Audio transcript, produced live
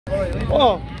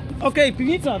O, okej,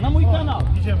 piwnica, na mój kanał.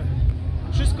 Idziemy.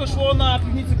 Wszystko szło na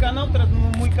piwnicy kanał, teraz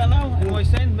mój kanał. And my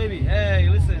saying, baby, hey,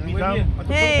 listen, Witam. A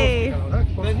to Hey. polski kanał, tak?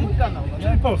 To jest mój kanał, no Czyli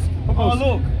nie? polski. Po Oh, polsku.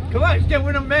 look. Come on, let's get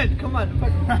with a man. Come on.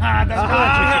 Haha, that's good.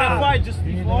 We had a fight just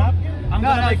before. I'm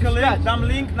gonna No, make a no, link, dam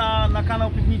link na kanał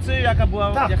piwnicy, jaka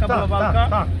była walka,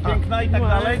 tak. piękna i tak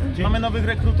dalej. Mamy nowych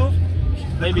rekrutów.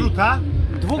 Rekruta?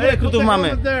 Dwóch rekrutów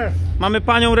mamy. Mamy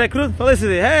panią rekrut. To listen,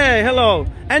 hey, hello,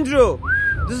 Andrew.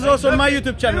 This is also my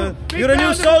YouTube channel. You're a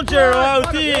new soldier of our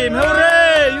team.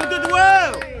 Hooray! You did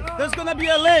well. There's gonna be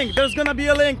a link. There's gonna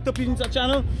be a link to Piwnica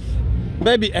channel.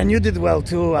 Baby, and you did well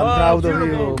too. I'm proud of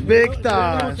you. Big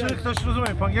time. Czy ktoś rozumie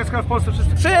po angielsku, a w Polsce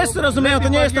wszyscy... Wszyscy rozumieją, to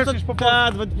nie jest to,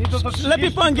 co...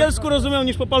 lepiej po angielsku rozumią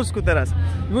niż po polsku teraz.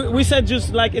 We said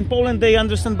just like in Poland they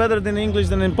understand better than English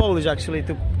than in Polish actually,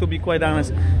 to be quite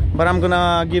honest. But I'm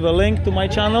gonna give a link to my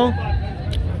channel.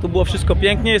 Tu było wszystko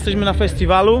pięknie, jesteśmy na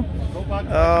festiwalu.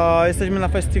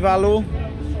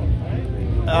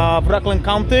 W Rockland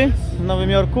County w Nowym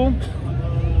Jorku.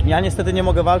 Ja niestety nie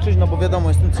mogę walczyć, no bo wiadomo,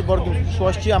 jestem cyborgiem z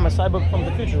przyszłości, I'm a cyborg from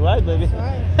the future, right baby?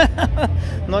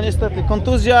 No niestety,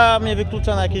 kontuzja mnie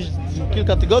wyklucza na jakieś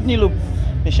kilka tygodni lub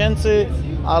miesięcy,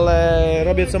 ale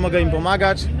robię co mogę im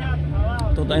pomagać.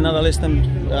 Tutaj nadal jestem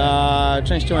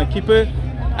częścią ekipy.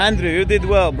 Andrew, you did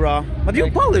well, bro. But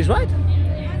you're Polish, right?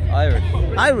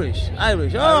 Irish.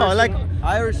 Oh, like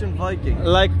Irish and Viking.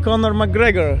 like Conor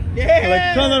McGregor. Yeah!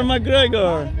 Like Conor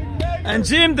McGregor. And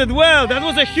Jim did well. That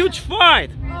was a huge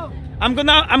fight. I'm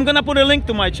gonna put a link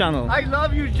to my channel. I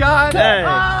love you, John. Hey,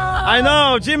 I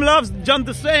know Jim loves John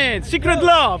the Saint. Secret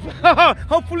love.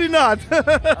 Hopefully not.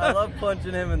 I love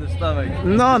punching him in the stomach.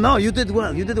 No, you did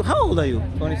well. You did. How old are you?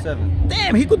 27.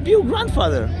 Damn, he could be your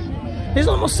grandfather. He's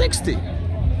almost 60.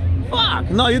 Fuck.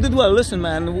 No, you did well. Listen,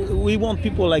 man, we want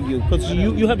people like you because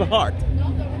you have a heart.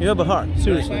 You have a heart.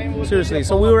 Seriously.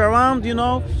 So we were around, you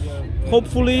know.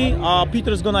 Hopefully,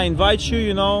 Peter's gonna invite you,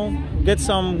 you know, get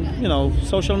some, you know,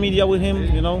 social media with him,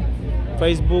 you know,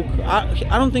 Facebook.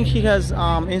 I don't think he has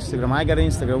Instagram. I got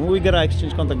Instagram. We gotta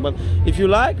exchange contact. But if you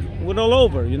like, we're all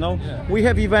over, you know. We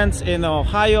have events in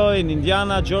Ohio, in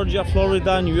Indiana, Georgia,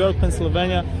 Florida, New York,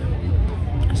 Pennsylvania.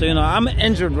 So, you know, I'm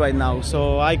injured right now,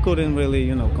 so I couldn't really,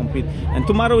 you know, compete. And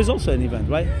tomorrow is also an event,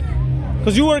 right?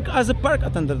 Because you work as a park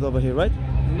attendant over here, right?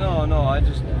 No, I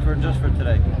just for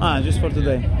today. Just for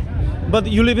today. But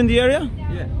you live in the area?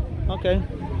 Yeah. Okay.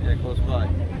 Yeah, close by.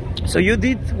 So you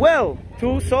did well.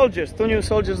 Two new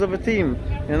soldiers of a team.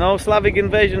 You know, Slavic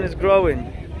Invasion is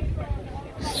growing.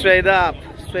 Straight up.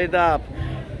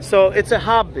 So it's a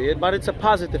hobby, but it's a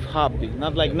positive hobby,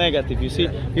 not like negative. You see,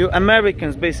 you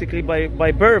Americans basically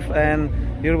by birth, and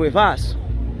you're with us.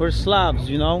 We're Slavs,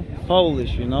 you know,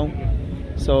 Polish, you know.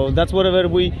 So that's whatever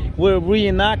we're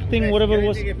reenacting, whatever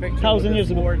was 1,000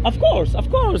 years ago. Of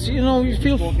course. You know, you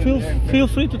feel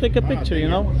free to take a picture. You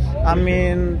know, I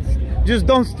mean, just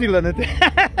don't steal anything.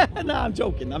 No, I'm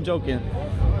joking.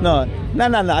 No.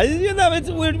 You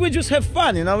know, we just have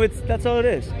fun. You know, that's all it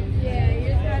is. Yeah,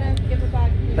 you're trying to give it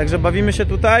back. Także bawimy się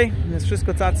tutaj. Jest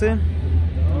wszystko cacy.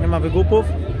 Nie ma wygłupów.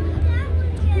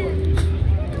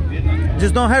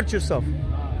 Just don't hurt yourself.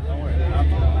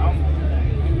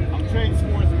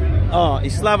 O, i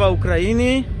sława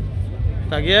Ukrainy.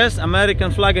 Tak jest,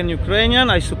 American flag and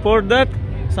Ukrainian. I support that.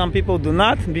 Some people do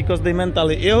not because they're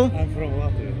mentally ill. I'm from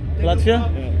Latvia. Latvia?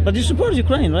 Yeah. But you support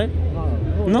Ukraine, right?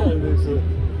 No.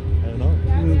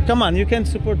 Come on, you can't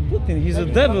support Putin. He's a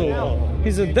devil.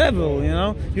 He's a devil, you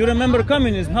know. You remember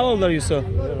communism. How old are you, sir?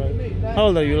 How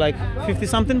old are you? Like 50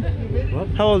 something? What?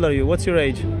 How old are you? What's your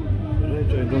age? I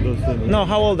don't understand. No,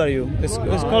 how old are you? It's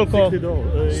called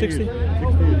 60?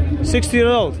 60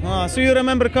 years old. So you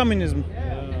remember communism,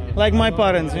 like my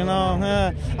parents, you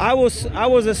know. I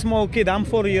was a small kid. I'm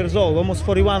 40 years old, almost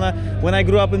 41. When I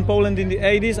grew up in Poland in the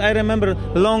 80s, I remember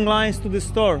long lines to the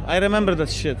store. I remember that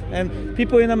shit. And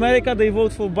people in America, they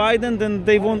vote for Biden, then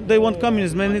they want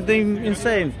communism, and they're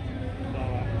insane.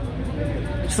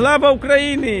 Slava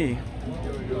Ukraini!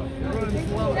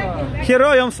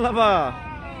 Herojom slawa!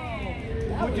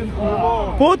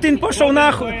 Putin poszł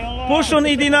na chuj! Putin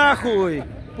idi na chuj!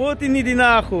 Putin idi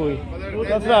na chuj!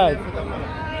 That's right.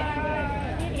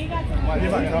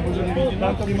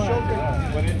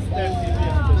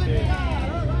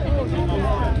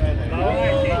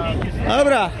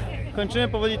 Dobra, kończymy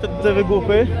powoli te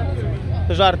wygłupy,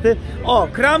 te żarty. O,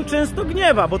 Kram często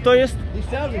gniewa, bo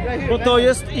to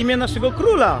jest imię naszego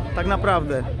króla, tak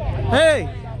naprawdę. Hej!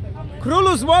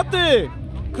 Królu Złoty!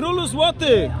 Królu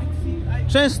Złoty!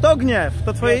 Częstogniew,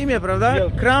 to twoje imię, prawda?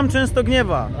 Kram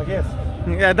Częstogniewa. Tak jest.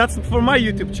 Yeah, that's for my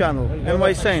YouTube channel and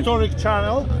my saint. Historic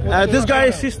channel. This guy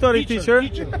is history teacher.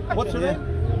 What's your name?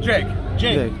 Jake.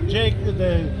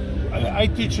 I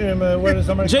teach him where is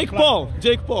American Jake Paul.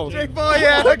 Jake Paul. Jake Paul,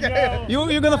 yeah, okay.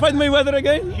 You gonna fight Mayweather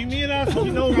again? He mean us,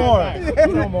 we know more.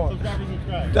 We know more.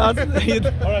 That's, All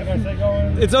right, guys, I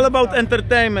go. it's all about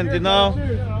entertainment, you know.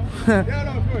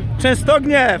 Często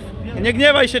gniew. Nie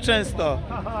gniewaj się często.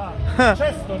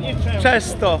 Często, nie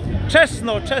często.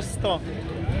 Często. Często.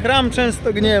 Kram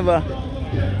często gniewa.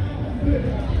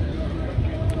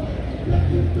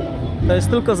 To jest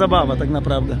tylko zabawa tak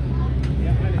naprawdę.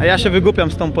 A ja się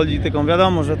wygłupiam z tą polityką.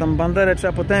 Wiadomo, że tam banderę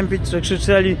trzeba potępić, że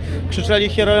krzyczeli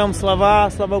herojom Sława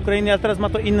Ukrainy, a teraz ma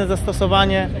to inne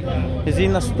zastosowanie. Jest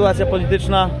inna sytuacja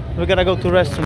polityczna. We gotta go to restroom.